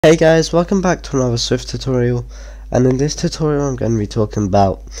Hey guys, welcome back to another Swift tutorial, and in this tutorial I'm going to be talking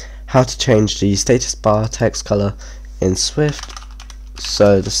about how to change the status bar text color in Swift.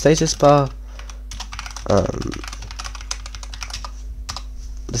 So the status bar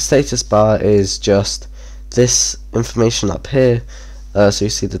is just this information up here, so you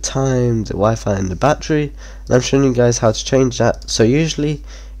see the time, the Wi-Fi and the battery, and I'm showing you guys how to change that. So usually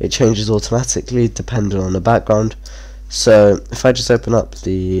it changes automatically depending on the background. So if I just open up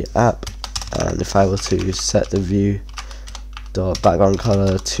the app, and if I were to set the view dot background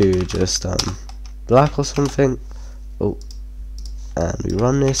color to just black or something, and we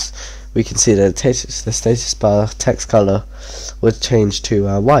run this, we can see that the status bar text color would change to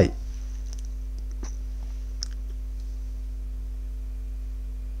white.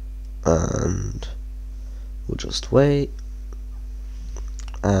 And we'll just wait,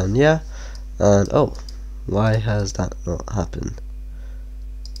 and yeah, and why has that not happened?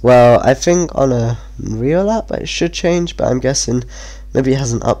 Well, I think on a real app it should change, but I'm guessing maybe it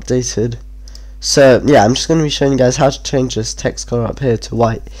hasn't updated. So yeah, I'm just going to be showing you guys how to change this text color up here to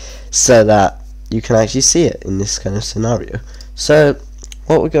white so that you can actually see it in this kind of scenario. So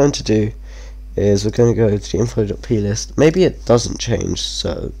what we're going to do is we're going to go to the info.plist. Maybe it doesn't change,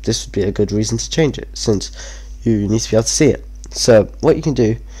 so this would be a good reason to change it since you need to be able to see it. So what you can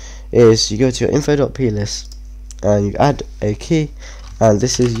do is you go to your info.plist and you add a key, and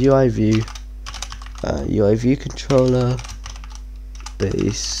this is UI view controller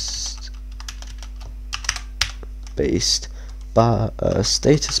based bar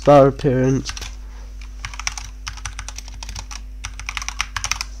status bar appearance,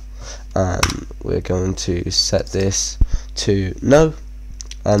 and we're going to set this to no,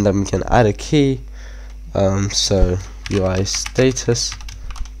 and then we can add a key, so UI status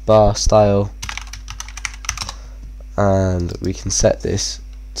bar style, and we can set this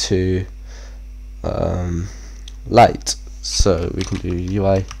to light, so we can do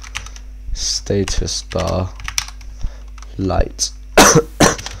UI status bar light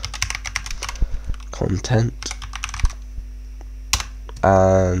content,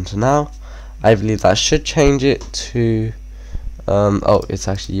 and now I believe that should change it to it's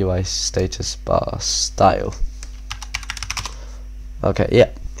actually UI status bar style. Okay, yeah,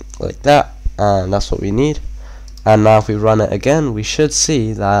 like that, and that's what we need. And now if we run it again, we should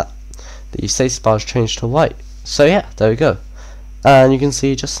see that the status bar has changed to white. So yeah, there we go, and you can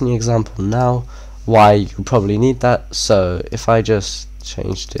see just in the example now why you probably need that. So if I just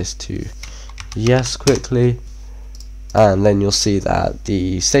change this to yes quickly, and then you'll see that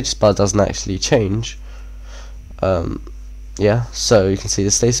the status bar doesn't actually change. Yeah, so you can see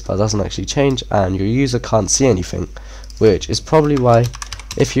the status bar doesn't actually change and your user can't see anything, which is probably why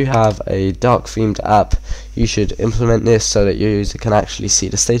if you have a dark themed app you should implement this so that your user can actually see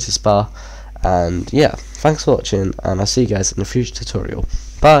the status bar. And yeah, thanks for watching, and I'll see you guys in a future tutorial.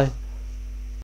 Bye.